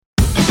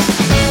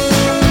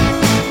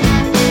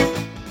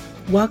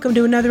Welcome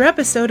to another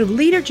episode of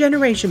Leader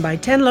Generation by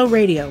Tenlo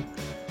Radio,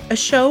 a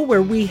show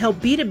where we help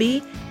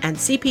B2B and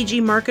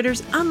CPG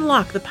marketers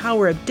unlock the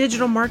power of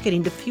digital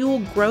marketing to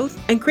fuel growth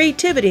and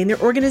creativity in their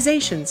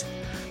organizations.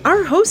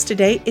 Our host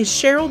today is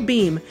Cheryl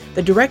Beam,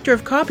 the Director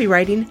of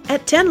Copywriting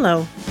at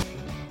Tenlo.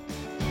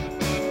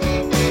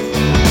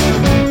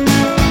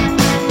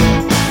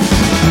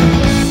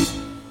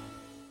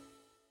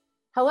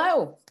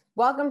 Hello,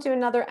 welcome to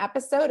another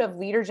episode of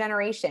Leader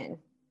Generation.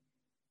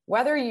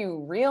 Whether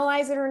you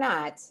realize it or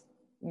not,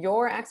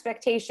 your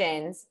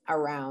expectations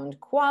around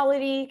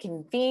quality,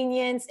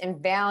 convenience, and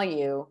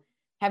value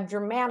have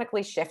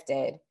dramatically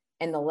shifted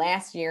in the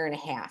last year and a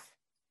half.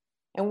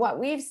 And what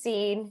we've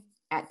seen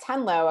at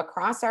Tenlo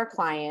across our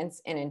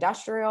clients in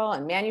industrial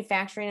and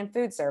manufacturing and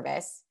food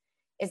service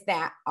is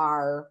that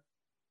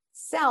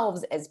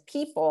ourselves as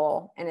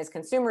people and as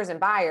consumers and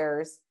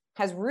buyers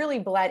has really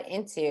bled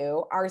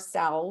into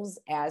ourselves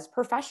as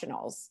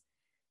professionals.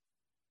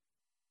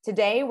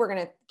 Today, we're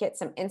going to get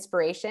some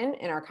inspiration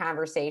in our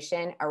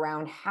conversation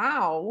around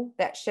how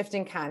that shift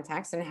in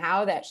context and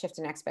how that shift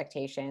in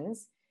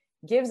expectations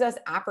gives us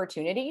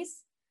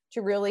opportunities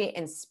to really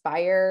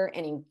inspire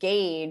and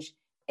engage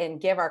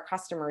and give our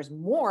customers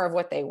more of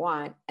what they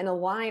want and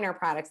align our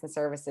products and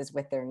services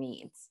with their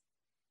needs.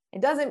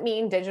 It doesn't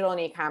mean digital and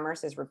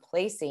e-commerce is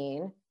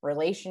replacing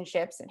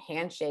relationships and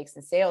handshakes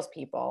and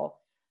salespeople,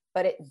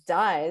 but it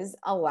does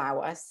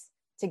allow us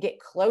to get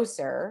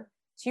closer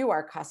to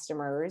our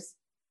customers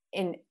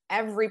in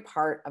every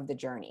part of the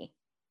journey.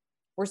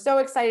 We're so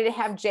excited to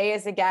have Jay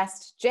as a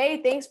guest.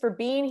 Jay, thanks for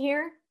being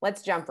here.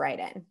 Let's jump right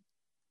in.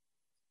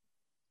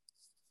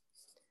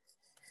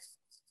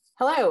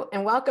 Hello,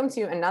 and welcome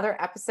to another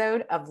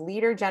episode of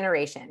Leader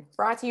Generation,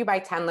 brought to you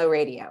by Tenlo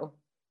Radio.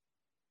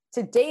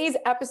 Today's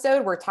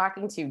episode, we're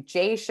talking to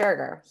Jay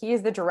Scherger. He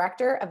is the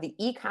director of the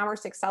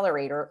e-commerce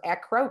accelerator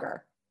at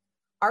Kroger.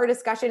 Our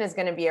discussion is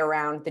going to be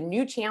around the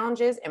new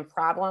challenges and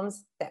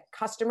problems that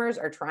customers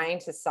are trying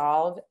to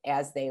solve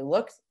as they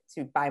look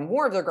to buy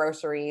more of their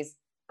groceries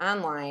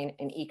online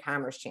and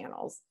e-commerce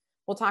channels.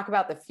 We'll talk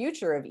about the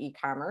future of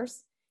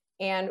e-commerce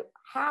and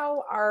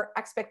how our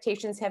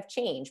expectations have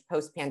changed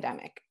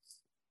post-pandemic.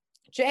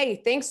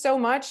 Jay, thanks so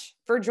much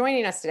for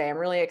joining us today. I'm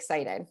really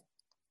excited.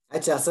 Hi,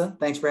 Tessa.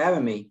 Thanks for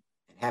having me.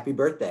 And happy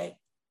birthday.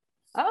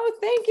 Oh,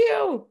 thank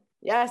you.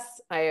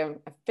 Yes, I am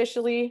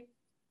officially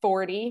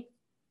 40.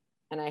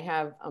 And I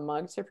have a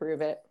mug to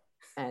prove it,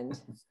 and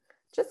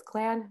just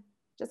glad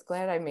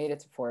I made it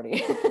to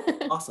 40.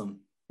 Awesome.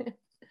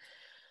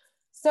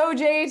 So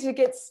Jay, to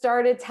get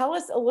started, tell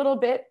us a little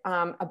bit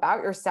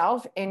about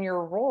yourself and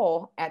your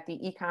role at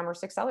the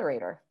e-commerce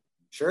accelerator.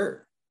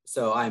 Sure.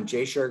 So I'm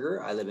Jay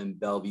Scherger. I live in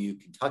Bellevue,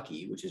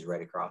 Kentucky, which is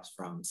right across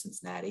from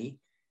Cincinnati,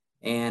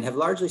 and have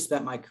largely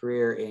spent my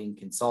career in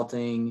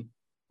consulting,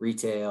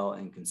 retail,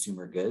 and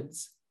consumer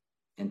goods.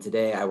 And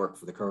today I work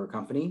for the Kroger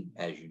company,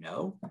 as you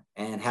know,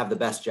 and have the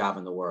best job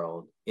in the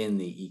world in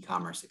the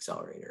e-commerce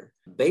accelerator.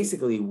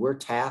 Basically, we're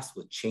tasked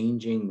with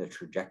changing the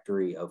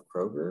trajectory of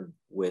Kroger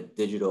with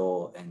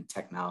digital and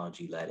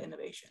technology-led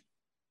innovation.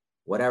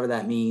 Whatever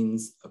that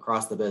means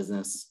across the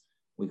business,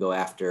 we go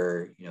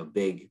after,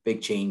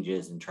 big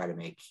changes and try to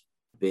make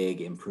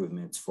big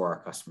improvements for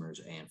our customers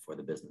and for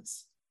the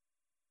business.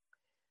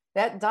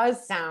 That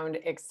does sound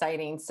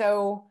exciting.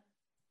 So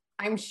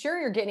I'm sure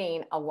you're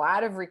getting a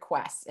lot of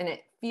requests, and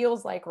it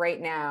feels like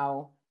right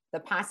now the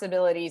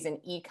possibilities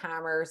in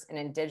e-commerce and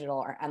in digital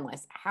are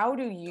endless. How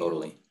do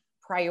you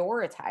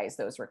prioritize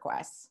those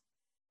requests?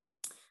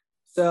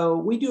 So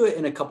we do it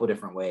in a couple of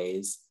different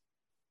ways.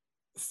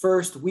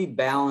 First, we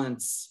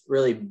balance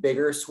really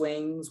bigger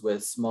swings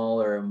with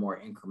smaller and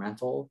more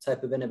incremental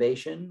type of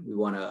innovation. We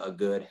want a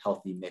good,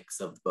 healthy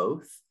mix of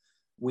both.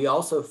 We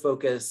also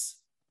focus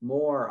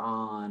more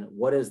on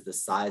what is the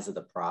size of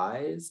the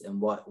prize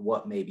and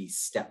what may be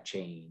step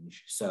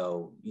change.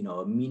 So,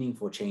 a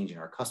meaningful change in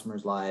our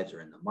customers' lives or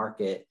in the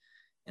market.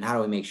 And how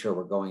do we make sure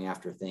we're going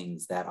after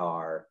things that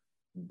are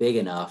big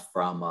enough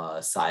from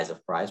a size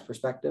of prize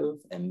perspective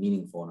and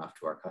meaningful enough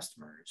to our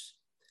customers.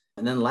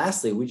 And then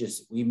lastly,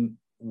 we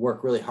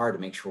work really hard to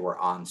make sure we're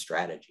on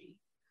strategy.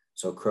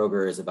 So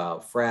Kroger is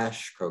about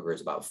fresh, Kroger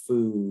is about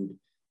food,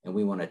 and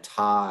we want to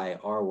tie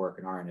our work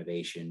and our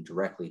innovation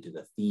directly to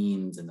the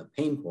themes and the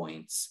pain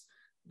points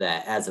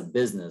that as a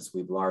business,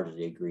 we've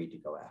largely agreed to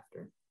go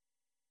after.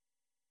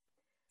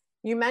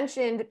 You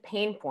mentioned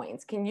pain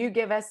points. Can you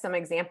give us some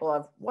example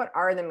of what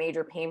are the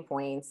major pain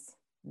points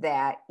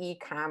that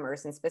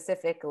e-commerce and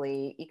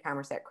specifically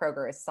e-commerce at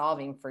Kroger is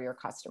solving for your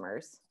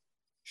customers?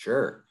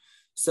 Sure.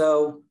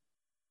 So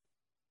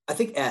I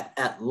think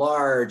at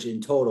large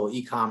in total,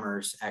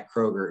 e-commerce at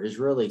Kroger is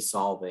really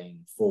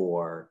solving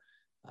for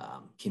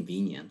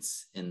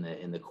convenience in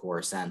the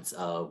core sense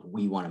of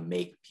we want to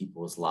make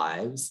people's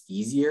lives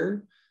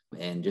easier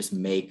and just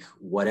make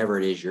whatever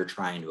it is you're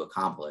trying to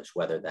accomplish,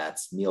 whether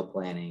that's meal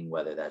planning,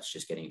 whether that's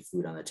just getting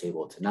food on the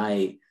table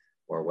tonight,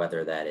 or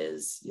whether that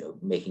is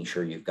making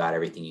sure you've got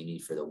everything you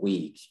need for the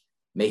week,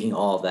 making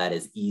all of that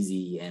as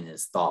easy and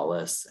as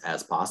thoughtless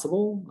as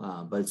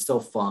possible, but it's still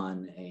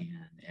fun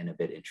and a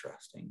bit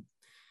interesting.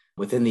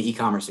 Within the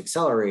e-commerce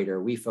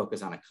accelerator, we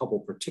focus on a couple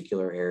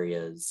particular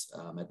areas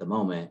at the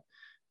moment.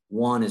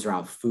 One is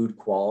around food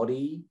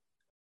quality,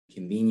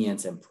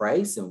 convenience, and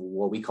price, and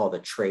what we call the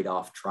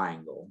trade-off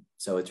triangle.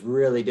 So it's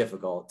really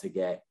difficult to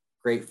get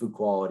great food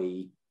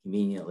quality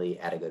conveniently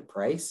at a good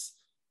price.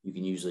 You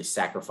can usually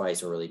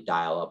sacrifice or really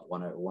dial up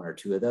one or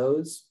two of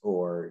those,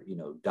 or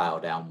dial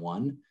down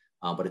one,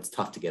 but it's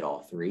tough to get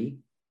all three.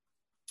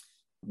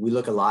 We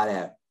look a lot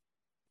at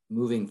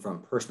moving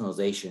from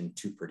personalization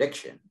to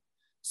prediction.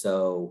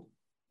 So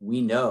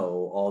we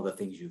know all the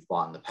things you've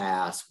bought in the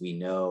past. We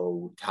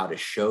know how to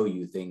show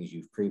you things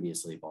you've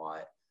previously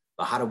bought.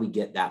 But how do we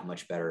get that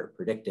much better at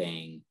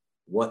predicting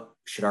what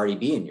should already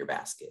be in your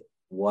basket?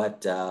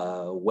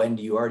 When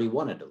do you already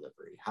want a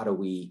delivery? How do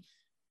we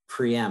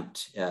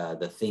preempt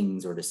the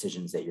things or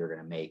decisions that you're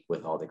going to make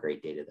with all the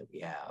great data that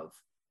we have?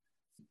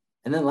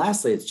 And then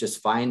lastly, it's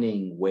just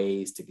finding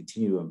ways to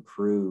continue to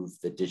improve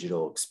the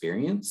digital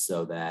experience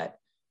so that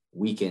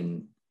we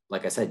can,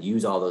 like I said,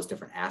 use all those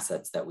different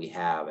assets that we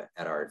have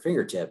at our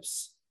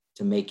fingertips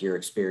to make your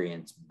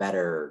experience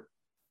better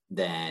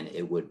than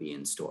it would be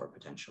in store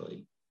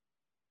potentially.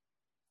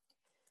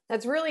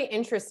 That's really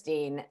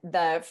interesting.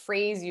 The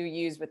phrase you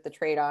use with the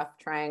trade-off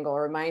triangle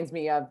reminds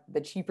me of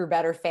the cheaper,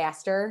 better,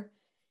 faster.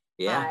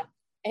 Yeah.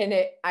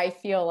 I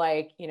feel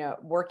like,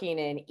 working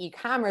in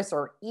e-commerce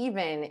or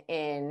even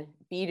in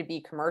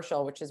B2B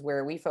commercial, which is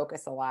where we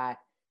focus a lot,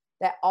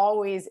 that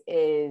always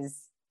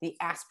is the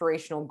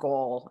aspirational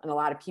goal. And a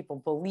lot of people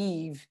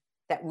believe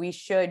that we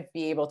should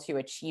be able to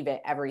achieve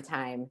it every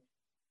time.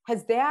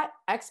 Has that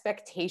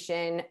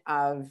expectation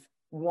of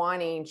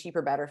wanting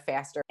cheaper, better,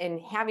 faster,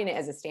 and having it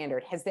as a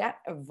standard, has that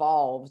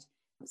evolved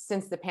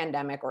since the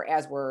pandemic, or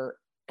as we're,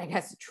 I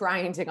guess,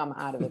 trying to come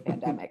out of the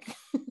pandemic?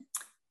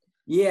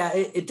 Yeah,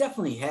 it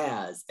definitely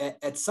has.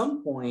 At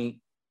some point,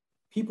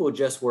 people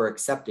just were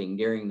accepting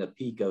during the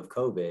peak of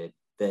COVID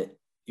that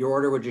your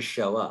order would just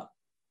show up.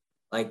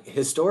 Like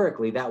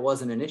historically, that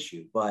wasn't an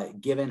issue,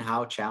 but given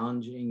how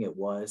challenging it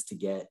was to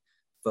get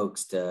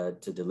folks to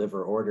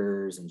deliver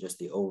orders and just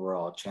the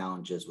overall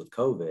challenges with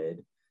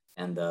COVID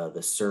and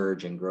the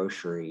surge in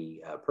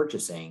grocery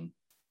purchasing,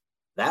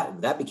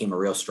 that became a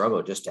real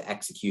struggle just to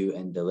execute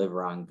and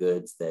deliver on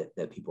goods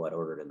that people had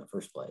ordered in the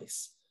first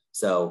place.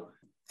 So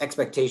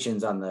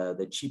expectations on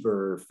the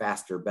cheaper,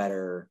 faster,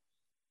 better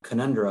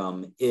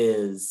conundrum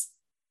is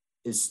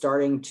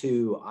starting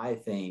to, I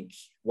think,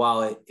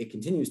 while it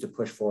continues to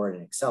push forward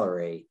and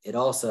accelerate, it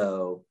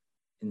also,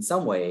 in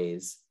some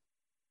ways,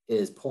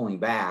 is pulling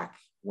back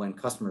when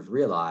customers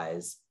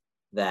realize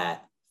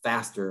that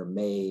faster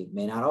may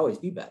not always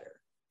be better,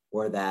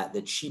 or that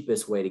the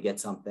cheapest way to get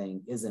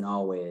something isn't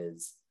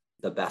always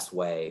the best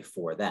way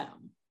for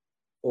them,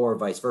 or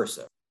vice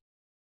versa.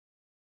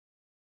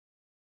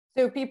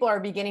 So people are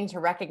beginning to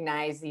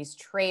recognize these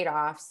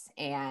trade-offs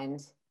and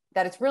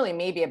that it's really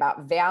maybe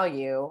about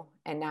value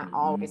and not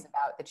always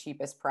about the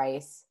cheapest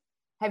price.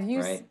 Have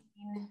you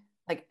seen,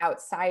 like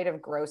outside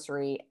of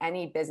grocery,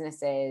 any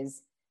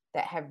businesses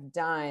that have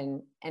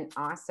done an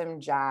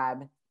awesome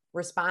job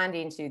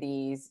responding to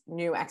these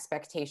new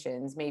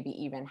expectations, maybe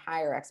even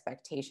higher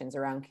expectations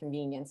around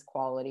convenience,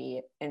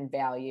 quality, and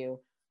value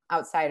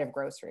outside of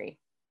grocery?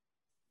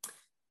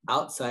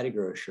 Outside of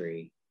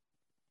grocery,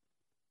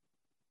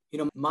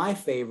 my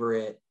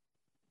favorite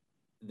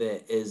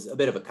that is a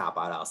bit of a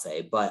cop-out, I'll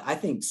say, but I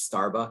think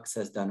Starbucks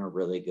has done a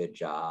really good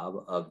job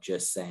of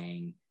just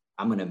saying,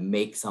 I'm going to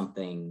make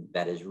something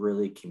that is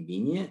really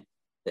convenient,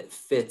 that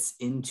fits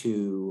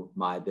into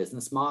my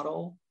business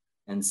model.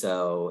 And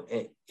so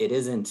it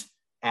isn't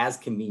as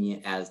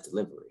convenient as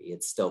delivery.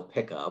 It's still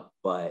pickup,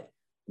 but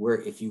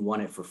if you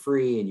want it for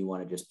free and you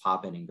want to just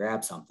pop in and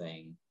grab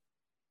something,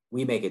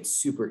 we make it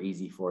super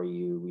easy for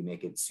you. We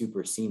make it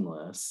super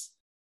seamless.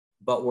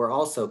 But we're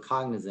also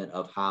cognizant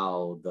of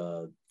how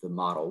the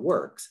model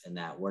works, and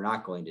that we're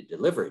not going to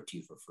deliver it to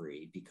you for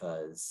free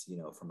because,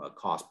 from a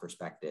cost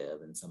perspective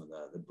and some of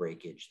the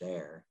breakage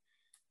there,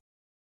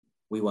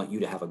 we want you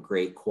to have a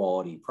great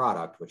quality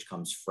product, which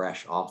comes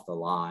fresh off the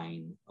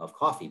line of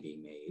coffee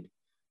being made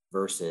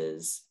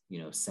versus,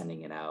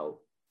 sending it out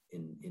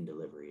in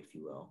delivery, if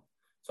you will.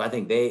 So I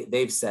think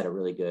they've set a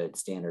really good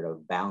standard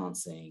of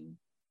balancing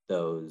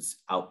those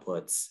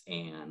outputs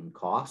and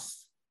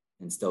costs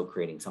and still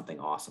creating something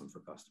awesome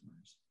for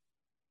customers.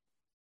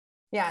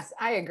 Yes,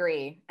 I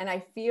agree. And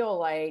I feel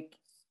like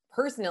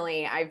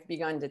personally, I've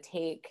begun to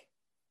take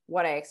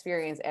what I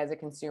experience as a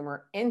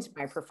consumer into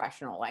my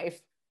professional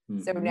life.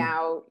 Mm-hmm. So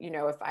now,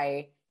 if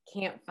I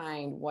can't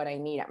find what I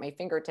need at my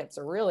fingertips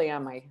or really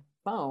on my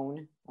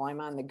phone while I'm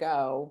on the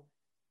go,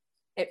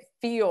 it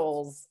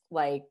feels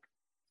like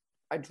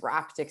a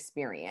dropped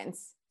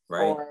experience.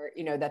 Right. Or,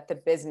 that the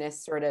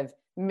business sort of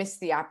missed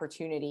the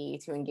opportunity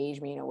to engage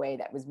me in a way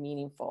that was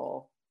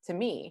meaningful to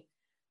me.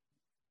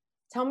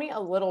 Tell me a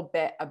little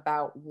bit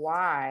about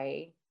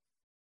why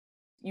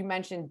you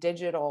mentioned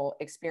digital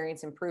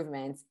experience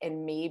improvements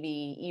and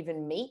maybe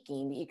even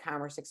making the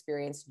e-commerce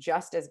experience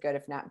just as good,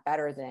 if not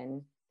better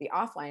than the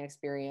offline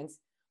experience.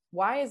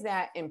 Why is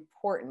that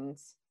important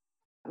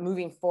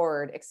moving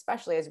forward,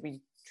 especially as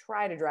we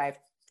try to drive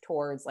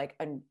towards like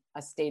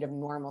a state of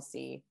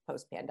normalcy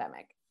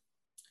post-pandemic?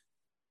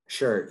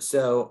 Sure.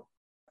 So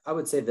I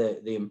would say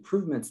the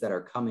improvements that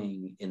are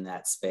coming in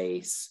that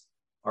space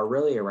are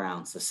really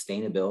around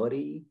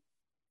sustainability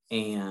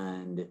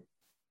and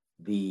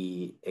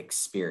the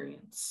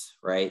experience,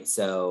 right?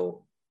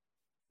 So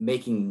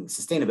making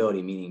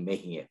sustainability, meaning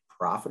making it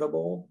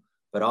profitable,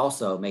 but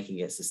also making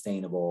it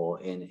sustainable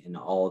in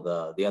all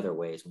the other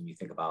ways when you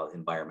think about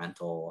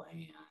environmental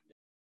and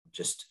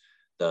just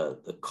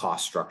the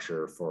cost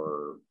structure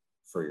for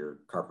your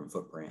carbon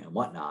footprint and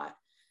whatnot.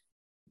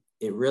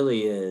 It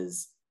really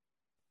is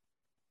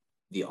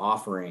the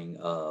offering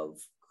of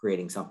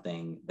creating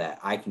something that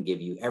I can give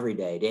you every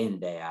day, day in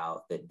and day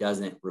out, that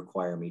doesn't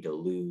require me to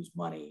lose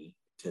money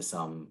to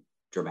some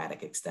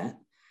dramatic extent.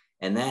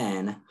 And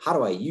then how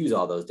do I use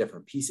all those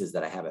different pieces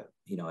that I have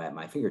at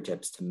my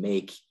fingertips to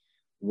make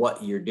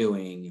what you're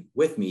doing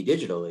with me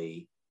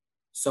digitally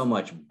so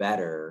much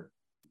better?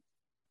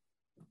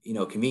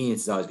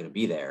 Convenience is always going to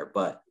be there,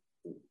 but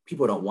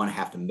people don't want to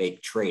have to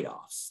make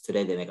trade-offs.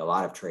 Today, they make a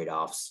lot of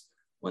trade-offs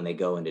when they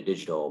go into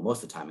digital.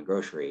 Most of the time in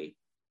grocery,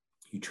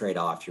 you trade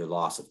off your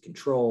loss of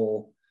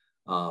control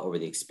over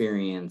the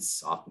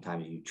experience.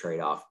 Oftentimes you trade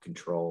off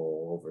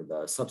control over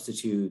the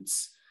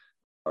substitutes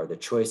or the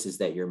choices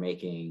that you're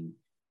making.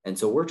 And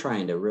so we're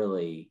trying to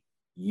really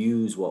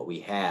use what we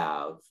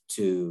have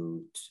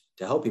to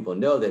help people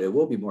know that it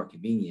will be more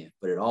convenient,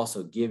 but it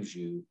also gives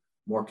you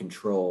more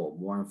control,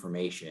 more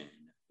information,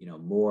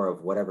 more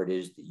of whatever it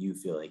is that you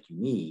feel like you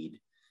need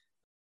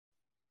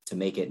to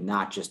make it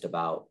not just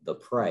about the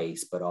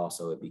price, but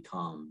also it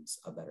becomes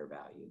a better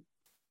value.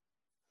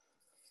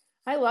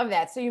 I love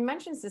that. So you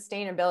mentioned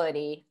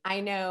sustainability. I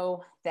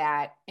know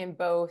that in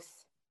both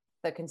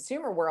the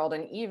consumer world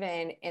and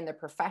even in the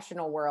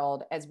professional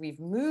world, as we've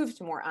moved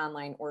to more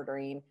online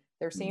ordering,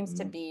 there seems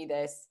to be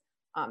this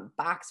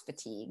box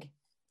fatigue.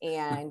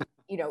 And,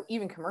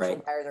 even commercial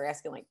Right. buyers are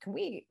asking like, can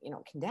we,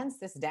 condense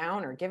this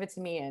down or give it to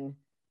me in,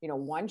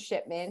 one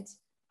shipment?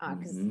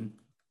 Because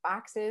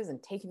boxes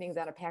and taking things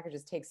out of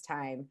packages takes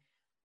time.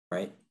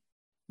 Right.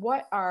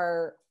 What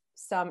are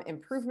some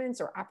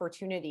improvements or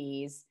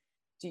opportunities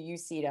do you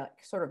see to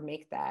sort of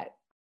make that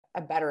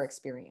a better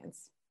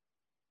experience?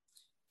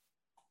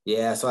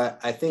 Yeah, so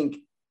I think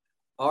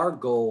our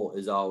goal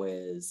is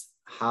always,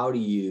 how do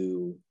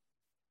you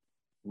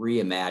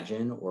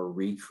reimagine or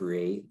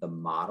recreate the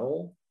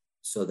model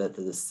so that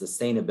the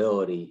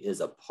sustainability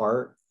is a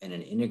part and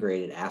an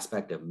integrated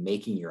aspect of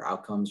making your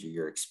outcomes or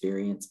your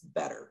experience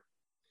better?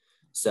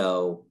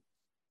 So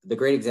the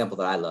great example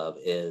that I love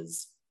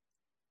is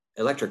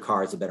electric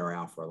cars have been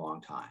around for a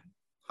long time,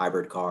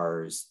 hybrid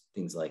cars,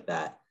 things like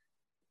that.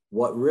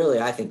 What really,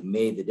 I think,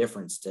 made the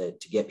difference to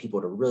get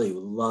people to really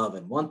love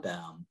and want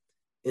them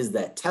is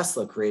that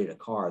Tesla created a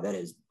car that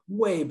is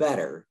way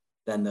better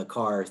than the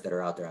cars that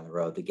are out there on the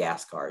road, the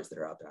gas cars that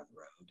are out there on the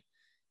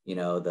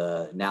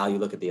road. Now you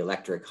look at the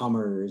electric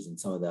Hummers and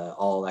some of the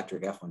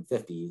all-electric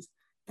F-150s,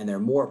 and they're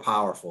more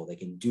powerful. They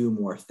can do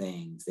more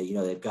things.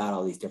 They've got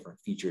all these different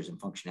features and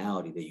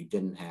functionality that you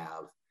didn't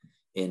have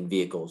in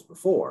vehicles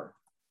before.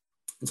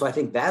 And so I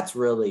think that's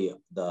really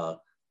the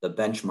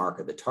benchmark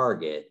or the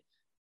target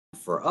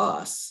for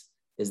us,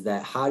 is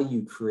that how do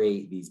you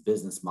create these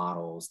business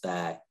models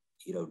that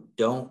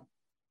don't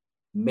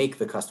make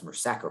the customer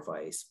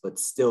sacrifice, but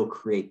still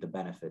create the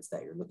benefits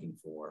that you're looking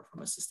for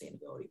from a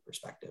sustainability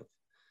perspective.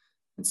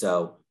 And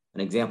so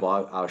an example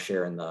I'll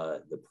share in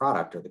the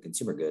product or the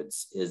consumer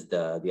goods is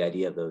the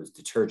idea of those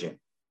detergent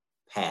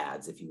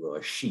pads, if you will,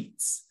 or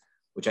sheets,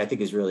 which I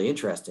think is really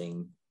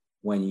interesting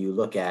when you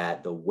look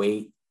at the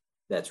weight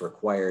that's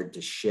required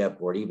to ship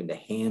or even to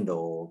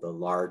handle the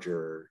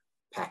larger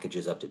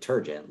packages of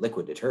detergent.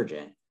 Liquid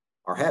detergent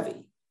are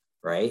heavy,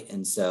 right?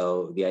 And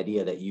so the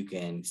idea that you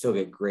can still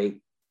get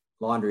great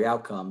laundry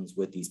outcomes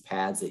with these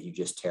pads that you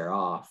just tear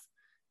off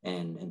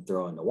and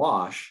throw in the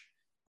wash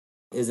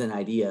is an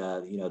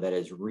idea, that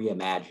is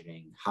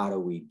reimagining how do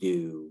we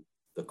do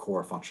the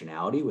core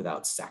functionality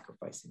without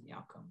sacrificing the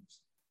outcomes.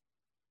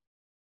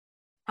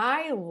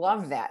 I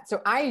love that.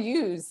 So I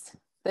use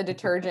the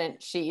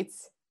detergent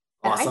sheets,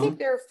 and Awesome. I think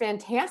they're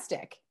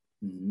fantastic.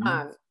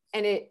 Mm-hmm.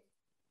 And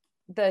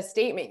the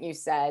statement you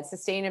said,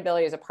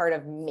 sustainability is a part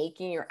of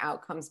making your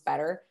outcomes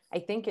better, I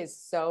think is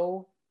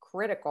so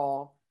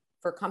critical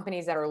for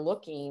companies that are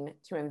looking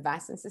to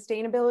invest in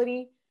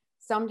sustainability.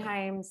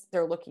 Sometimes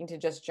they're looking to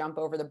just jump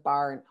over the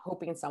bar and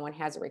hoping someone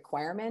has a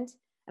requirement.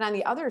 And on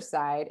the other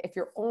side, if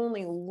you're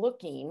only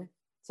looking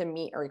to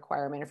meet a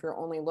requirement, if you're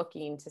only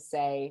looking to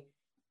say,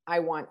 I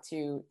want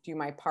to do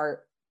my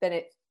part,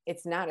 then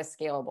it's not a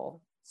scalable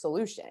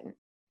solution.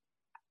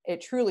 It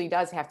truly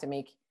does have to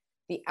make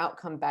the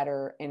outcome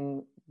better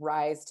and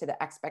rise to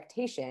the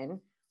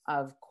expectation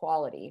of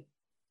quality.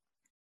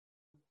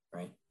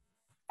 Right.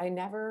 I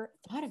never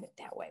thought of it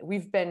that way.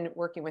 We've been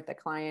working with a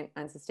client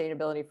on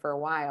sustainability for a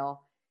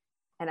while,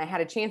 and I had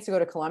a chance to go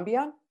to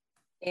Colombia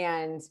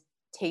and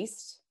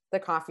taste the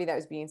coffee that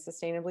was being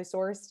sustainably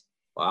sourced.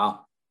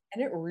 Wow.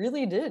 And it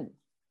really did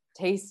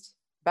taste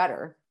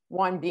better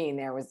one being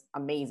there was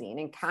amazing.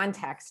 And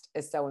context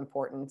is so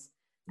important.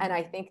 And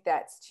I think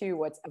that's too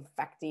what's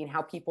affecting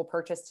how people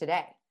purchase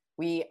today.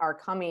 We are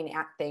coming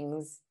at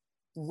things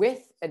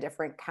with a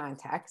different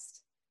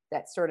context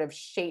that sort of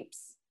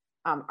shapes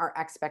our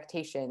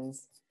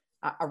expectations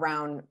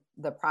around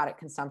the product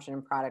consumption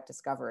and product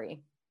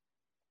discovery.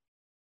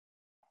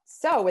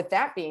 So with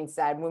that being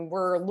said, when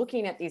we're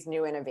looking at these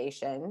new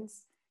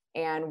innovations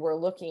and we're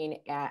looking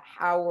at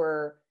how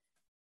we're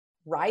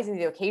rising to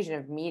the occasion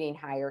of meeting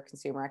higher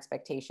consumer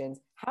expectations,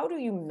 how do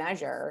you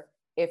measure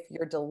if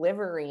you're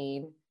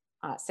delivering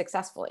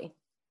successfully?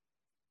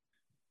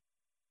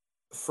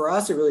 For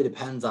us, it really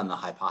depends on the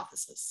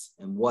hypothesis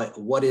and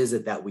what is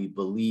it that we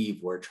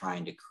believe we're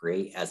trying to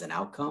create as an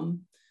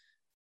outcome,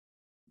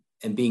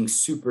 and being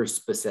super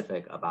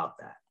specific about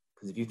that.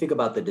 Because if you think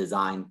about the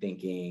design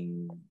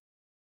thinking,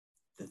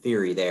 the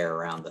theory there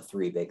around the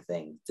three big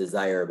things: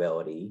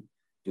 desirability,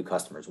 do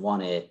customers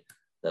want it?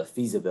 The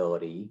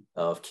feasibility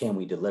of, can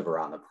we deliver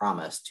on the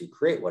promise to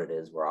create what it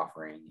is we're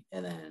offering?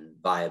 And then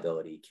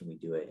viability, can we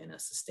do it in a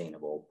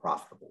sustainable,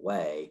 profitable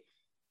way?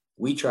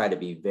 We try to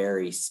be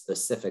very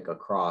specific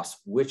across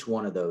which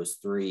one of those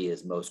three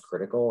is most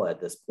critical at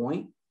this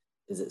point.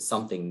 Is it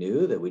something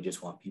new that we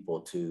just want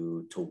people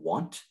to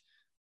want?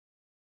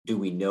 Do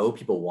we know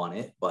people want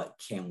it,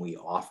 but can we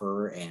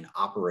offer and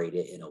operate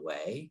it in a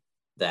way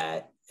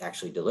that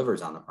actually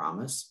delivers on the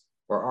promise?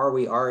 Or are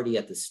we already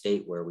at the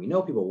state where we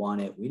know people want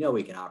it, we know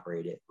we can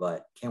operate it,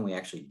 but can we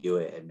actually do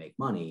it and make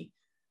money?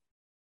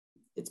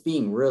 It's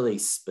being really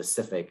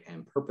specific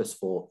and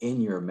purposeful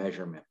in your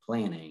measurement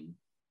planning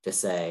to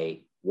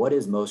say, what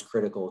is most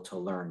critical to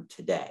learn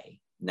today,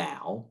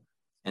 now?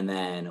 And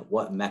then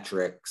what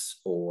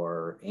metrics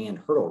and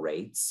hurdle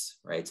rates,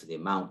 right? So the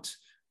amount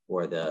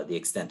or the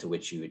extent to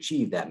which you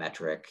achieve that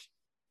metric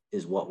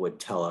is what would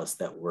tell us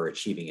that we're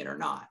achieving it or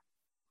not.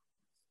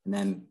 And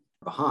then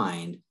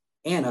behind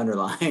and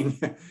underlying,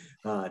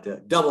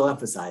 to double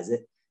emphasize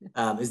it,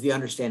 is the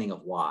understanding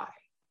of why.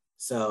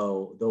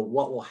 So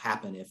what will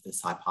happen if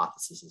this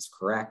hypothesis is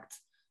correct?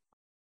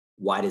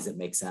 Why does it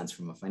make sense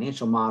from a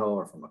financial model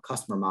or from a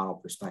customer model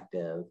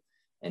perspective?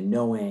 And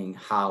knowing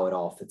how it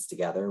all fits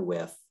together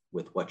with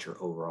what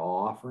your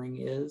overall offering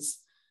is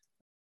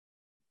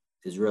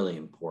really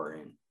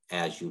important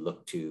as you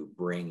look to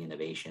bring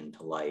innovation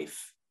to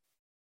life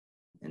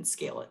and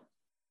scale it.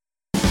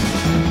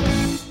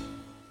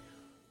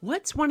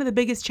 What's one of the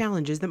biggest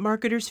challenges that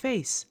marketers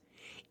face?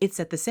 It's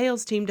that the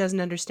sales team doesn't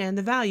understand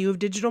the value of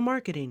digital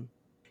marketing.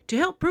 To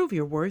help prove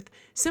your worth,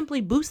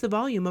 simply boost the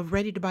volume of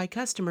ready-to-buy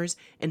customers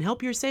and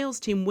help your sales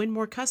team win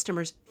more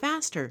customers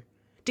faster.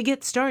 To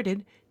get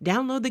started,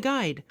 download the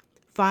guide,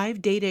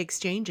 5 Data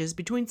Exchanges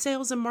Between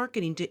Sales and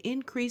Marketing to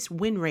Increase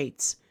Win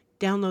Rates.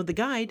 Download the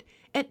guide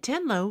at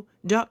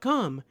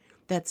tenlo.com.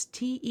 That's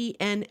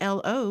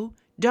TENLO.com.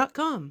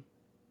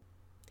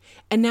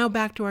 And now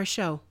back to our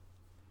show.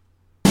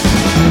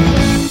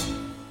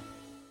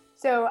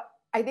 So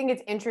I think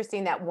it's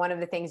interesting that one of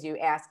the things you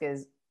ask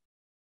is,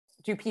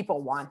 do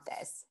people want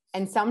this?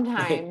 And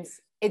sometimes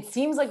it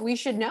seems like we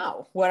should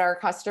know what our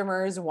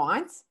customers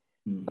want.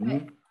 Mm-hmm.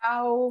 But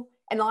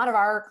and a lot of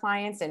our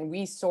clients, and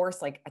we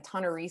source like a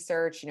ton of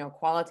research,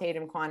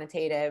 qualitative and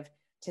quantitative,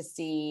 to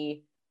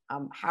see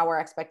how our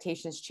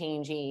expectations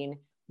changing,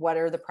 what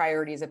are the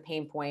priorities of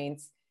pain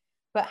points.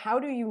 But how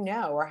do you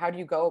know, or how do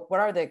you go, what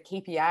are the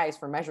KPIs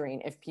for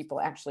measuring if people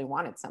actually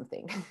wanted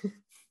something?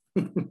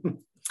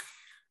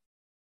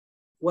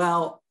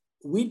 Well,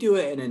 we do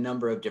it in a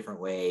number of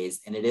different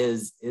ways, and it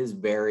is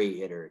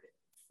very iterative,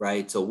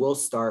 right? So we'll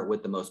start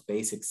with the most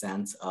basic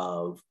sense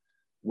of,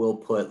 we'll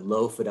put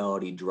low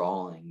fidelity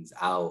drawings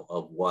out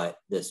of what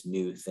this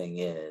new thing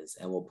is,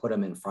 and we'll put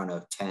them in front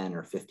of 10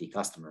 or 50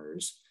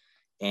 customers.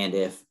 And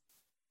if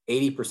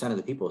 80% of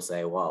the people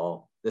say,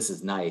 well, this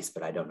is nice,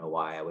 but I don't know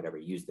why I would ever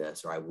use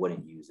this, or I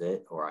wouldn't use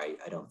it, or I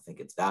don't think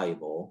it's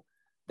valuable,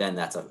 then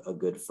that's a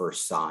good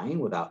first sign,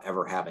 without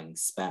ever having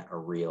spent a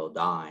real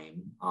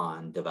dime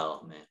on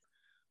development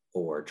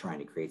or trying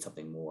to create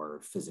something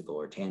more physical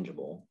or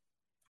tangible.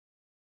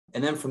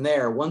 And then from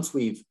there, once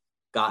we've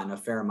gotten a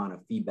fair amount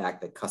of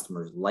feedback that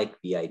customers like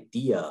the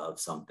idea of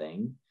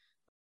something,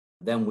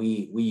 then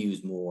we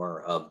use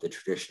more of the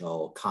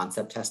traditional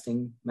concept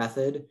testing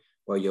method,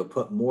 where you'll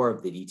put more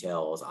of the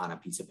details on a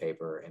piece of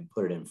paper and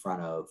put it in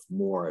front of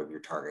more of your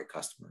target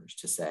customers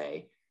to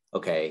say,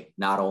 okay,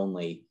 not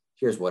only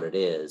here's what it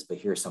is, but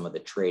here's some of the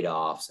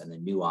trade-offs and the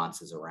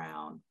nuances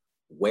around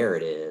where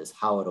it is,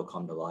 how it'll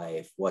come to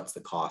life, what's the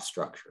cost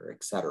structure,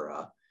 et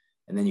cetera.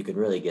 And then you can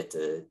really get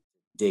to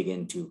dig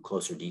into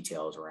closer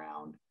details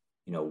around,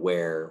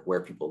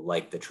 where people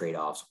like the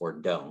trade-offs or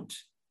don't,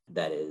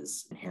 that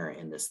is inherent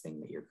in this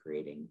thing that you're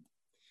creating.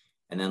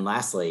 And then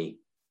lastly,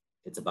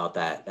 it's about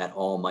that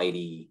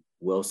almighty,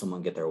 will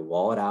someone get their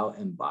wallet out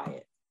and buy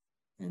it?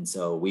 And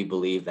so we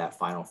believe that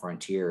final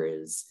frontier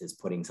is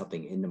putting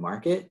something into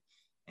market.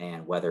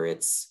 And whether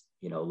it's,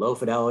 low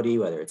fidelity,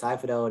 whether it's high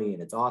fidelity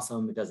and it's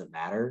awesome, it doesn't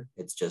matter.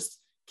 It's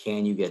just,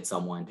 can you get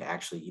someone to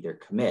actually either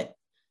commit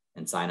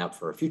and sign up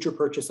for a future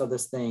purchase of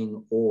this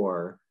thing,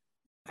 or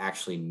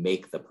actually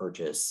make the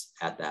purchase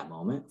at that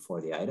moment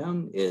for the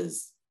item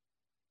is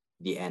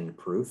the end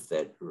proof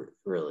that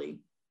really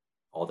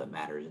all that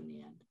matters in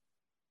the end.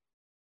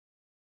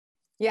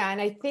 Yeah.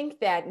 And I think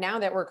that now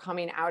that we're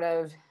coming out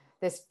of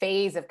this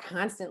phase of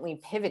constantly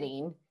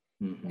pivoting,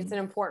 it's an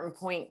important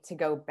point to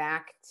go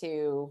back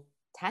to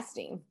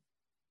testing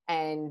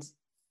and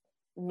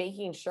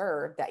making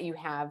sure that you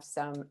have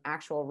some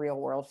actual real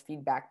world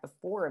feedback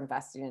before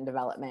investing in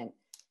development.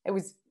 It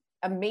was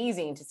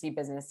amazing to see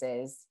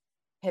businesses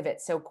pivot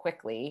so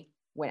quickly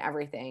when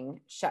everything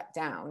shut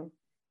down.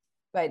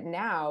 But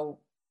now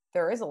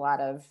there is a lot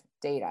of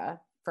data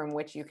from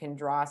which you can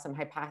draw some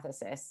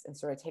hypothesis and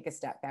sort of take a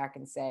step back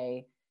and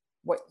say,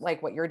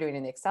 what you're doing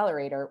in the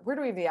accelerator, where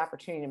do we have the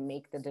opportunity to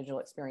make the digital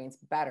experience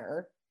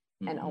better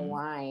and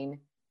align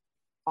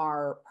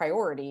our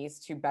priorities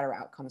to better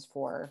outcomes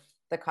for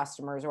the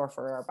customers or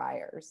for our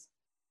buyers?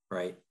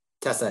 Right.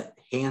 Tessa,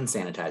 hand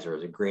sanitizer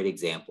is a great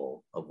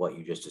example of what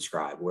you just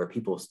described, where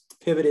people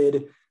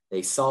pivoted,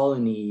 they saw a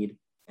need,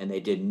 and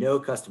they did no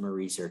customer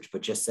research,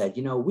 but just said,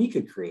 we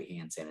could create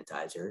hand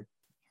sanitizer.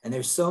 And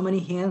there's so many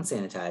hand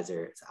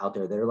sanitizers out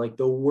there that are like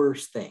the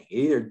worst thing. It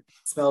either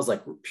smells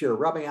like pure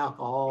rubbing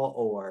alcohol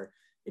or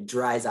it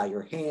dries out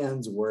your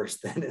hands worse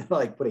than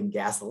like putting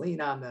gasoline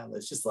on them.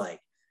 It's just like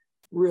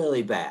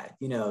really bad,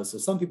 So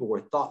some people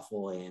were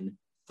thoughtful in,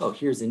 oh,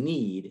 here's a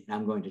need, and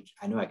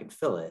I know I can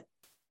fill it.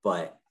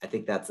 But I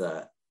think that's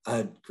a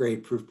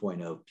great proof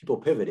point of people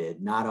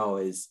pivoted, not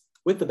always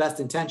with the best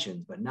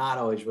intentions, but not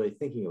always really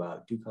thinking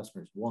about, do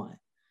customers want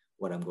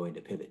what I'm going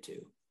to pivot to?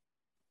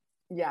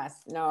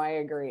 Yes, no, I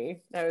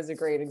agree. That was a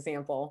great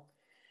example.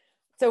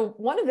 So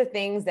one of the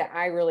things that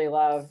I really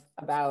love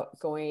about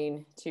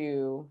going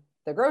to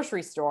the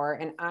grocery store,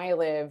 and I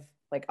live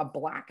like a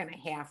block and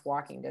a half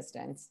walking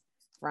distance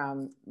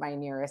from my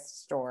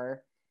nearest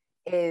store,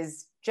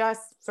 is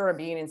just sort of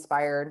being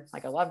inspired.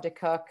 Like I love to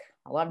cook.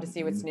 I love to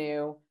see what's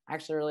new. I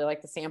actually really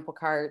like the sample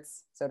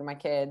carts. So do my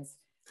kids.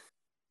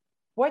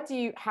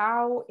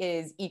 How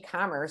is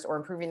e-commerce or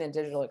improving the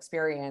digital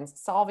experience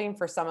solving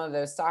for some of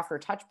those softer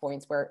touch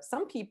points where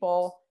some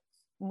people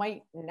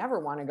might never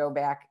want to go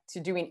back to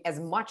doing as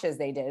much as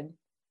they did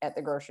at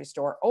the grocery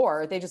store,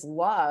 or they just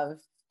love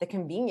the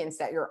convenience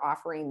that you're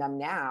offering them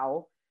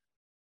now,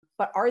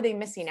 but are they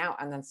missing out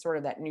on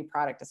that new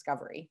product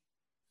discovery?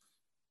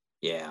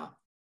 Yeah,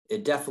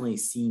 it definitely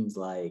seems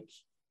like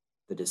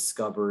the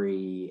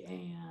discovery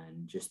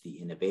and just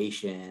the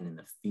innovation and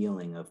the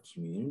feeling of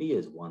community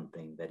is one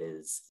thing that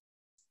is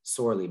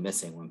sorely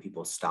missing when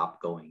people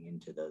stop going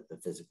into the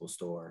physical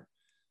store.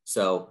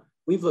 So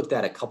we've looked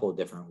at a couple of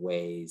different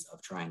ways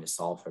of trying to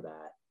solve for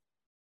that.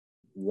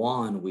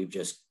 One, we've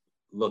just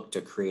looked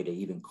to create an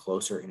even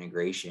closer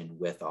integration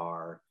with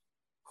our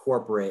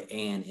corporate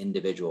and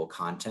individual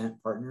content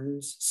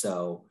partners.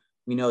 So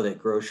we know that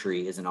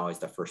grocery isn't always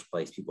the first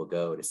place people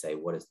go to say,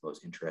 what is the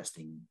most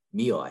interesting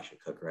meal I should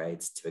cook, right?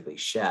 It's typically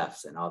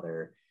chefs and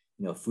other,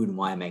 Food and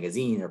Wine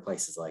magazine or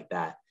places like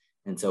that.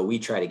 And so we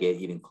try to get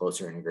even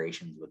closer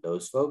integrations with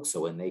those folks.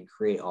 So when they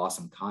create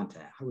awesome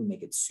content, how do we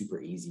make it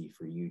super easy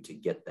for you to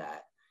get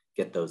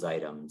those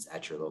items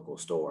at your local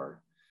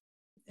store?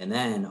 And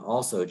then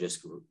also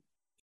just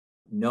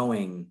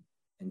knowing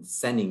and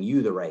sending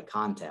you the right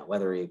content,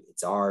 whether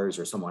it's ours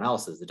or someone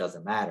else's, it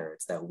doesn't matter.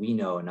 It's that we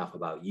know enough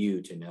about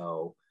you to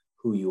know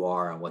who you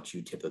are and what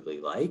you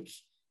typically like.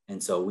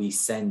 And so we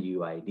send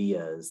you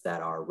ideas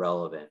that are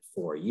relevant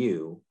for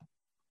you,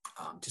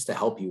 just to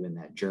help you in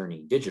that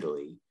journey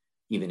digitally,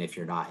 even if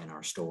you're not in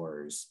our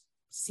stores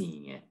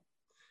seeing it.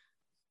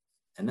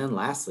 And then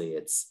lastly,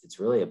 it's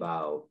really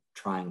about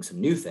trying some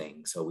new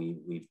things. So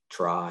we've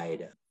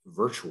tried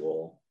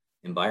virtual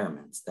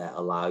environments that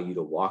allow you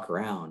to walk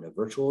around a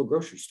virtual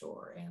grocery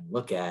store and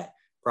look at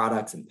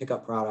products and pick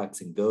up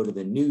products and go to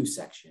the news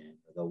section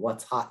or the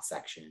what's hot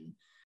section.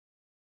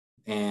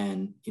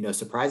 And,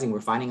 surprising,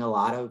 we're finding a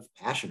lot of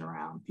passion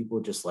around. People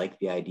just like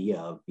the idea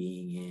of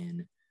being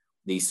in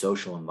these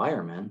social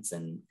environments,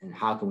 and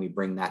how can we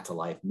bring that to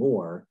life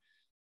more?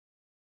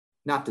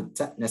 Not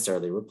to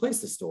necessarily replace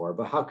the store,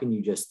 but how can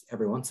you just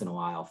every once in a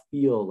while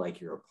feel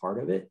like you're a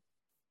part of it,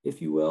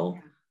 if you will?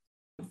 Yeah.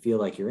 Feel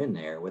like you're in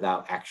there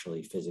without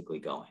actually physically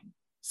going.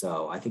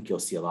 So I think you'll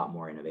see a lot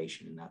more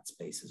innovation in that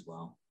space as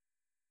well.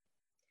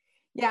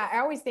 Yeah, I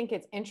always think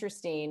it's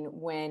interesting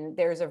when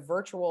there's a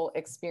virtual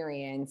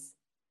experience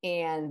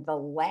and the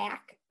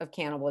lack of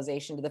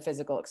cannibalization to the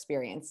physical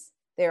experience.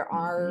 There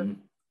are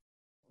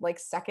like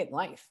Second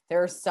Life.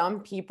 There are some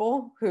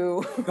people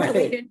who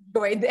really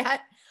enjoyed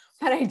that,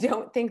 but I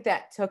don't think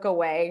that took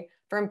away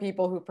from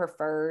people who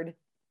preferred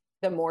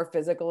the more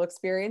physical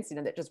experience,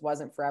 that just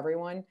wasn't for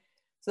everyone.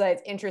 So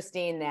it's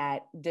interesting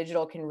that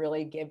digital can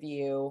really give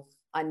you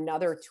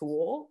another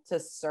tool to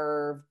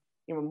serve,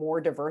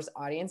 more diverse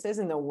audiences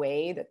in the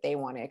way that they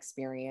want to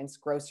experience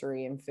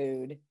grocery and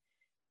food.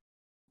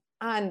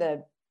 On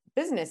the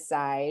business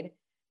side,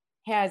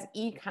 has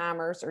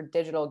e-commerce or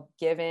digital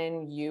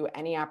given you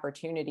any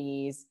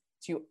opportunities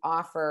to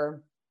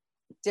offer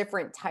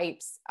different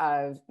types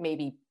of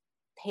maybe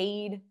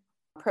paid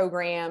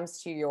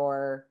programs to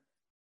your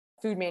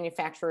food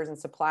manufacturers and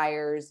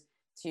suppliers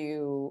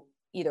to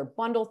either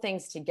bundle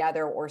things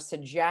together or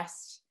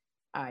suggest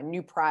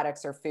new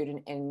products or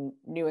food in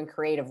new and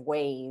creative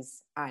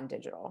ways on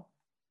digital?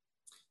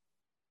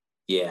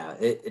 Yeah,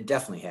 it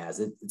definitely has.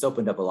 It's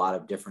opened up a lot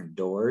of different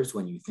doors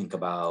when you think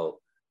about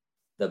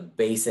the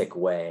basic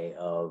way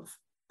of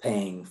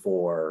paying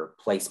for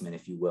placement,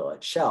 if you will,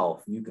 at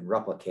shelf. You can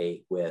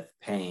replicate with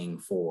paying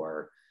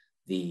for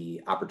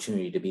the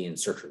opportunity to be in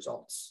search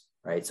results,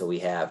 right? So we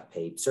have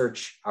paid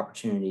search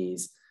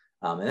opportunities.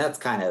 And that's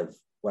kind of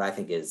what I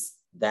think is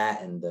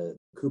that, and the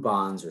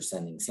coupons or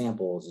sending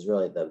samples is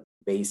really the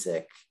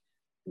basic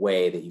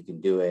way that you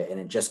can do it. And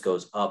it just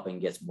goes up and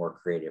gets more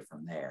creative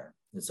from there.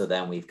 And so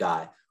then we've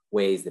got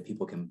ways that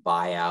people can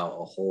buy out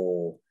a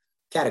whole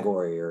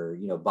category, or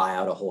buy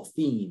out a whole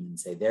theme and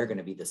say they're going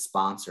to be the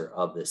sponsor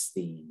of this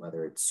theme,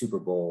 whether it's Super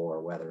Bowl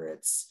or whether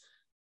it's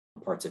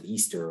parts of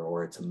Easter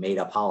or it's a made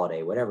up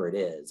holiday, whatever it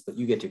is. But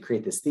you get to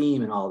create this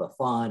theme and all the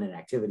fun and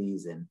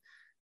activities and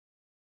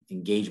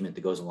engagement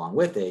that goes along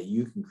with it.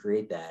 You can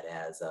create that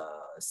as a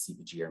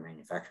CPG or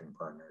manufacturing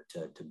partner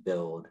to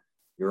build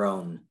your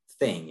own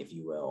thing, if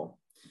you will.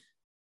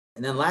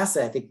 And then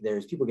lastly, I think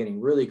there's people getting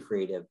really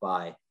creative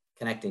by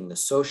connecting the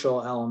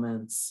social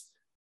elements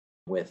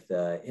with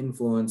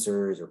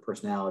influencers or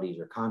personalities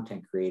or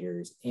content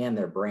creators and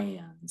their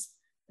brands,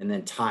 and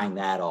then tying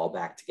that all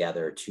back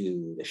together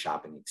to the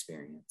shopping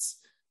experience.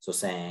 So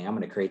saying, I'm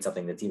going to create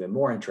something that's even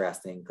more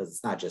interesting because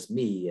it's not just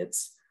me,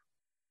 it's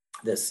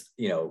this,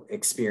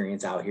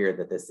 experience out here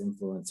that this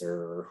influencer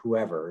or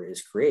whoever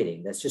is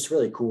creating that's just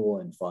really cool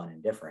and fun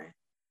and different.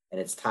 And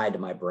it's tied to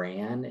my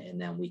brand.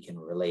 And then we can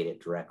relate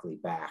it directly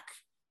back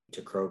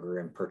to Kroger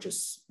and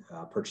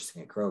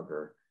purchasing at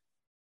Kroger.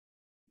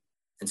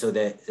 And so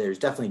that there's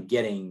definitely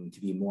getting to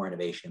be more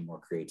innovation, more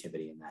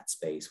creativity in that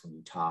space when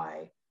you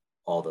tie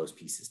all those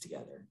pieces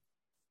together.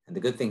 And the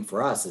good thing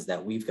for us is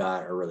that we've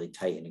got a really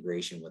tight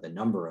integration with a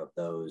number of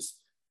those,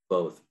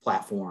 both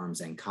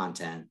platforms and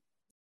content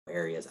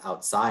areas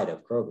outside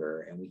of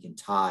Kroger. And we can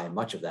tie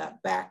much of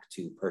that back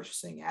to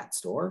purchasing at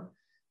store,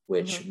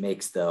 which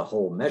makes the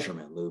whole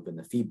measurement loop and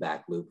the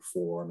feedback loop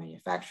for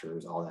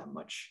manufacturers all that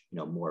much,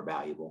 more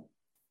valuable.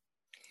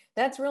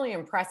 That's really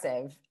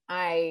impressive.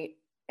 I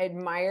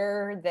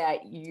admire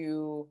that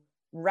you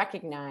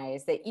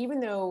recognize that even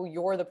though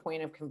you're the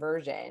point of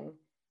conversion,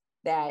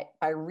 that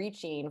by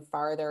reaching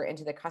farther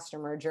into the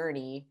customer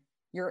journey,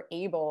 you're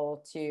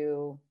able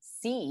to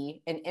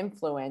see and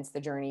influence the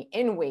journey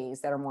in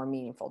ways that are more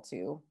meaningful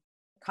to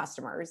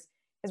customers.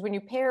 Because when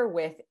you pair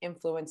with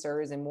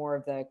influencers and more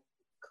of the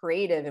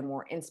creative and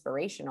more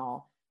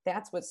inspirational,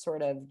 that's what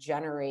sort of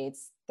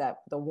generates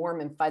the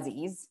warm and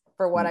fuzzies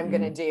for what I'm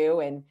going to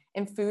do.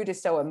 And food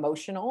is so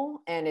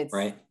emotional, and it's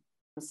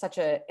such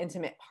an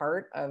intimate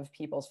part of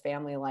people's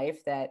family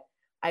life, that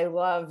I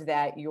love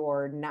that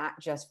you're not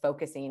just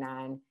focusing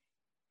on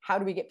how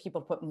do we get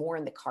people to put more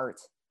in the cart?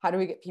 How do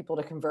we get people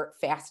to convert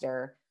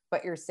faster?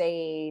 But you're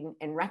saying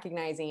and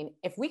recognizing,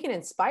 if we can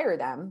inspire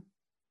them,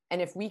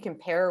 and if we can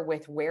pair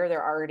with where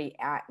they're already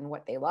at and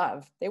what they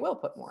love, they will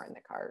put more in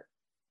the cart.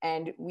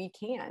 And we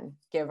can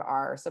give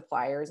our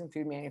suppliers and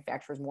food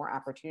manufacturers more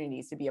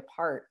opportunities to be a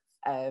part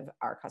of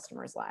our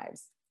customers'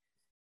 lives.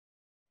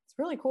 It's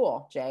really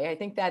cool, Jay. I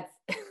think that's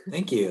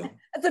thank you.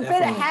 That's a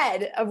bit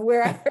ahead of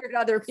where I've heard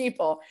other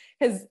people,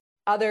 because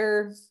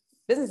other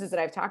businesses that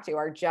I've talked to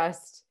are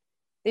just,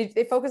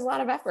 they focus a lot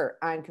of effort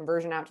on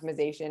conversion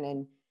optimization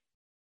and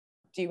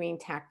doing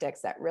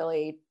tactics that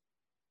really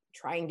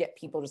try and get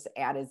people just to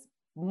add as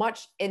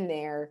much in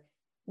there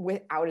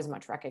without as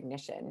much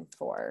recognition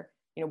for,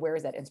 where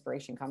is that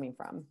inspiration coming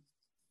from?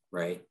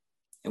 Right.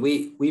 And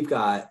we've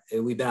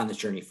been on this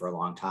journey for a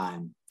long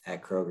time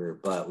at Kroger,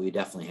 but we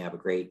definitely have a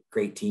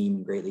great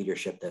team, great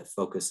leadership that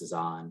focuses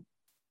on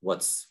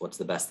what's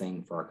the best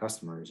thing for our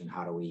customers and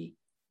how do we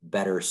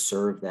better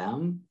serve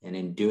them. And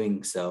in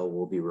doing so,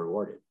 we'll be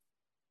rewarded.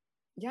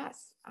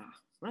 Yes. Oh,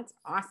 that's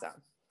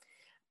awesome.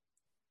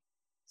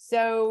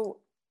 So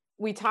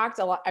we talked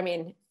a lot,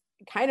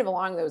 kind of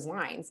along those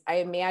lines. I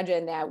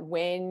imagine that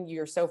when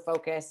you're so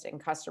focused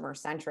and customer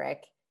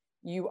centric,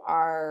 you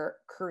are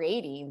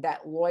creating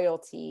that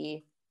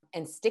loyalty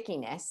and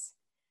stickiness.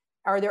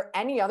 Are there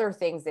any other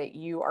things that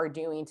you are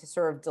doing to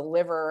sort of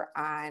deliver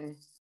on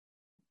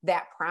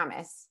that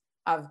promise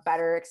of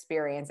better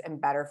experience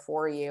and better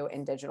for you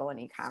in digital and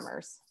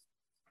e-commerce?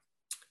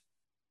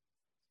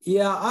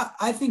 Yeah,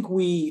 I think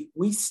we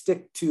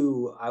stick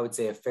to, I would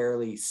say, a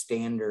fairly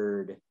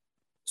standard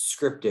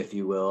script, if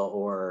you will,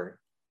 or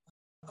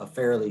a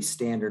fairly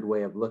standard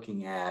way of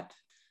looking at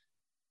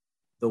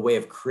the way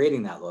of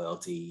creating that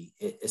loyalty,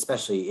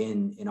 especially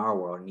in our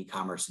world, in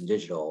e-commerce and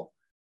digital.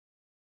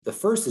 The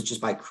first is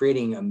just by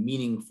creating a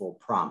meaningful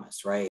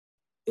promise, right?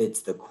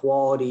 It's the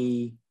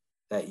quality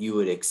that you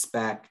would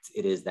expect.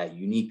 It is that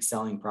unique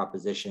selling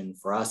proposition.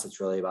 For us, it's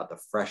really about the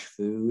fresh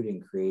food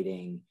and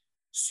creating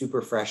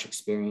super fresh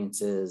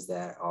experiences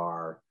that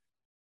are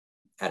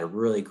at a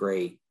really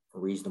great,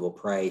 reasonable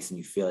price, and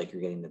you feel like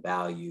you're getting the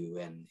value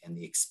and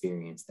the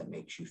experience that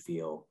makes you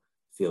feel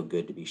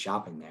good to be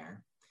shopping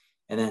there.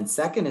 And then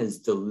second is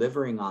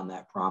delivering on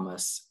that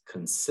promise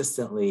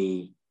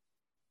consistently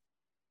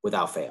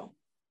without fail,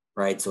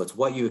 right? So it's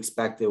what you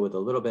expected with a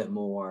little bit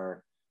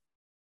more,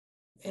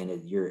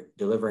 and you're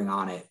delivering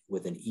on it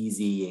with an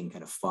easy and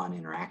kind of fun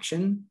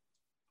interaction.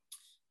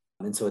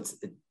 And so it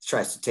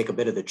tries to take a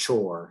bit of the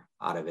chore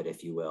out of it,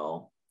 if you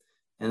will.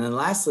 And then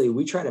lastly,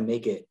 we try to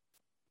make it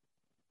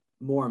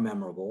more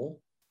memorable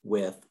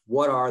with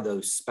what are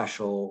those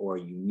special or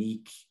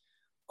unique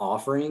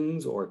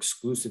offerings or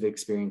exclusive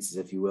experiences,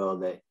 if you will,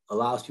 that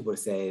allows people to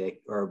say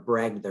or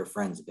brag to their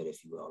friends a bit,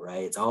 if you will,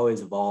 right? It's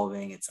always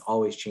evolving, it's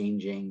always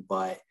changing,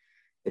 but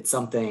it's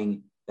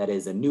something that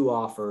is a new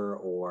offer,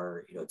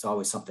 or, it's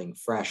always something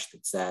fresh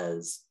that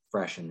says,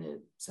 fresh in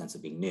the sense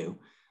of being new,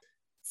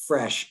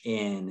 fresh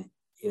in,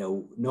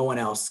 no one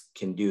else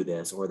can do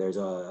this, or there's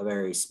a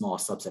very small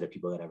subset of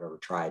people that have ever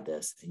tried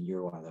this, and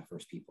you're one of the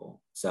first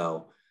people.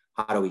 So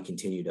how do we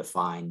continue to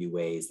find new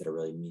ways that are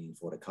really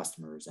meaningful to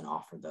customers and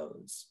offer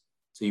those?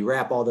 So you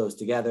wrap all those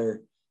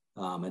together,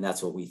 and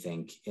that's what we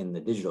think in the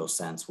digital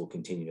sense will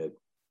continue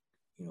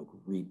to,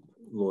 reap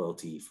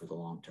loyalty for the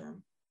long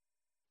term.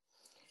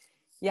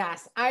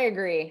 Yes, I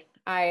agree.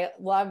 I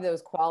love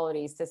those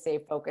qualities to stay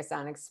focused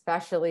on,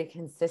 especially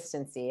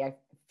consistency. I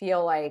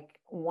feel like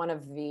one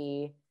of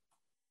the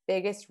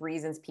biggest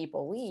reasons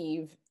people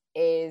leave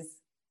is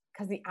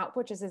because the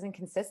output just isn't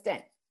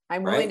consistent.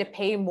 I'm willing to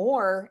pay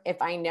more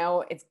if I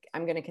know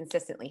I'm going to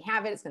consistently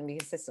have it. It's going to be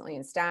consistently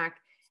in stock,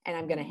 and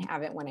I'm going to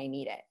have it when I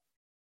need it.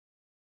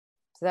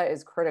 So that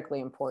is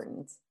critically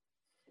important.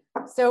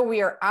 So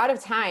we are out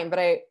of time,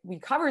 but we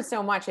covered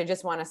so much. I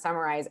just want to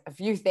summarize a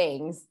few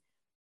things.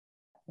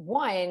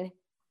 One,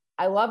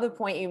 I love the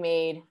point you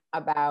made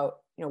about,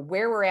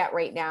 where we're at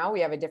right now.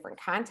 We have a different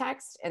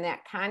context, and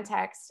that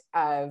context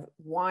of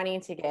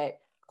wanting to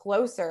get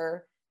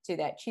closer to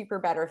that cheaper,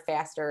 better,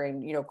 faster,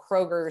 and,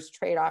 Kroger's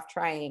trade-off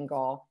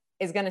triangle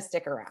is going to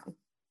stick around.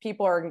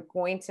 People are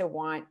going to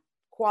want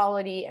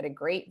quality at a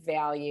great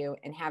value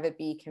and have it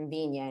be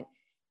convenient.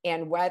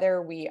 And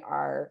whether we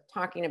are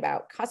talking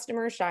about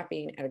customers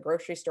shopping at a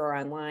grocery store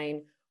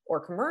online or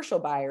commercial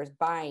buyers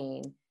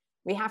buying,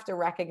 we have to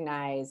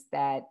recognize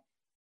that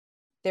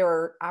there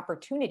are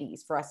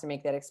opportunities for us to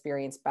make that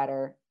experience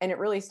better. And it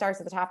really starts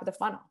at the top of the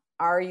funnel.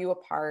 Are you a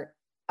part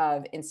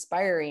of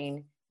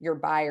inspiring your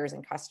buyers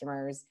and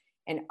customers?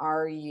 And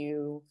are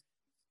you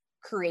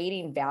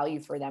creating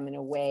value for them in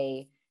a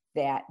way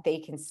that they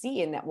can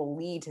see and that will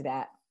lead to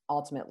that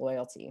ultimate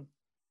loyalty?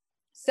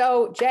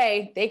 So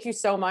Jay, thank you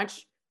so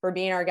much for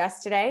being our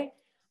guest today.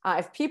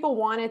 If people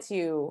wanted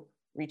to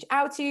reach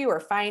out to you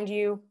or find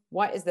you,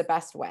 what is the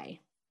best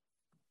way?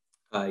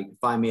 You can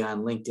find me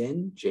on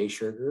LinkedIn, Jay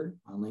Scherger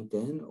on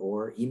LinkedIn,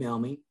 or email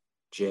me,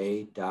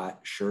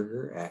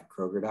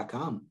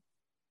 j.scherger@kroger.com.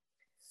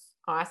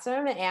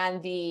 Awesome.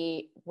 And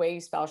the way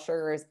you spell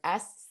sugar is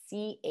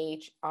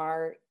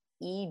SCHREGER?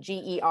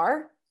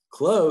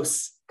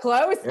 Close.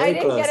 Close? Very I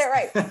didn't close. get it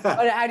right.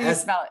 But how do you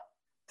spell it?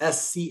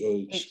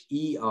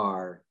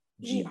 SCHERGER.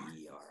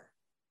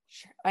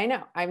 Sure. I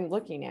know. I'm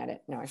looking at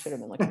it. No, I should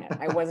have been looking at it.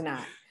 I was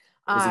not.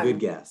 It was a good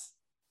guess.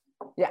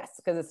 Yes,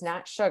 because it's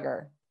not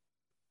sugar,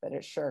 but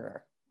it's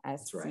sugar.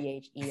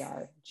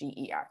 SCHERGER.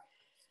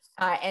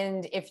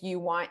 And if you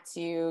want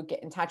to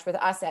get in touch with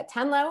us at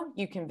Tenlo,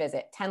 you can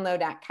visit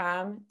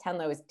tenlo.com.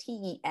 Tenlo is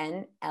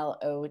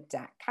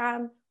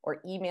TENLO.com,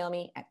 or email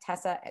me at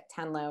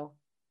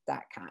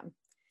tessa@tenlo.com.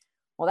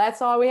 Well,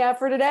 that's all we have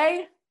for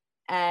today.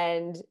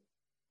 And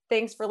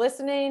thanks for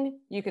listening.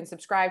 You can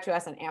subscribe to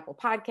us on Apple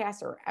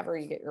Podcasts or wherever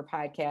you get your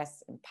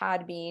podcasts, and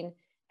Podbean.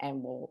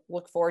 And we'll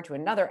look forward to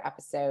another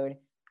episode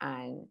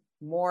on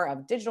more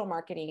of digital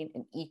marketing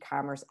and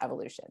e-commerce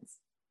evolutions.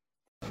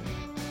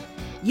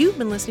 You've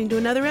been listening to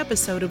another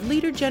episode of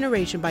Leader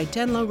Generation by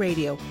Tenlo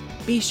Radio.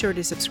 Be sure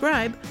to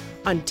subscribe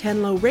on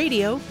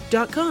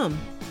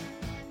tenloradio.com.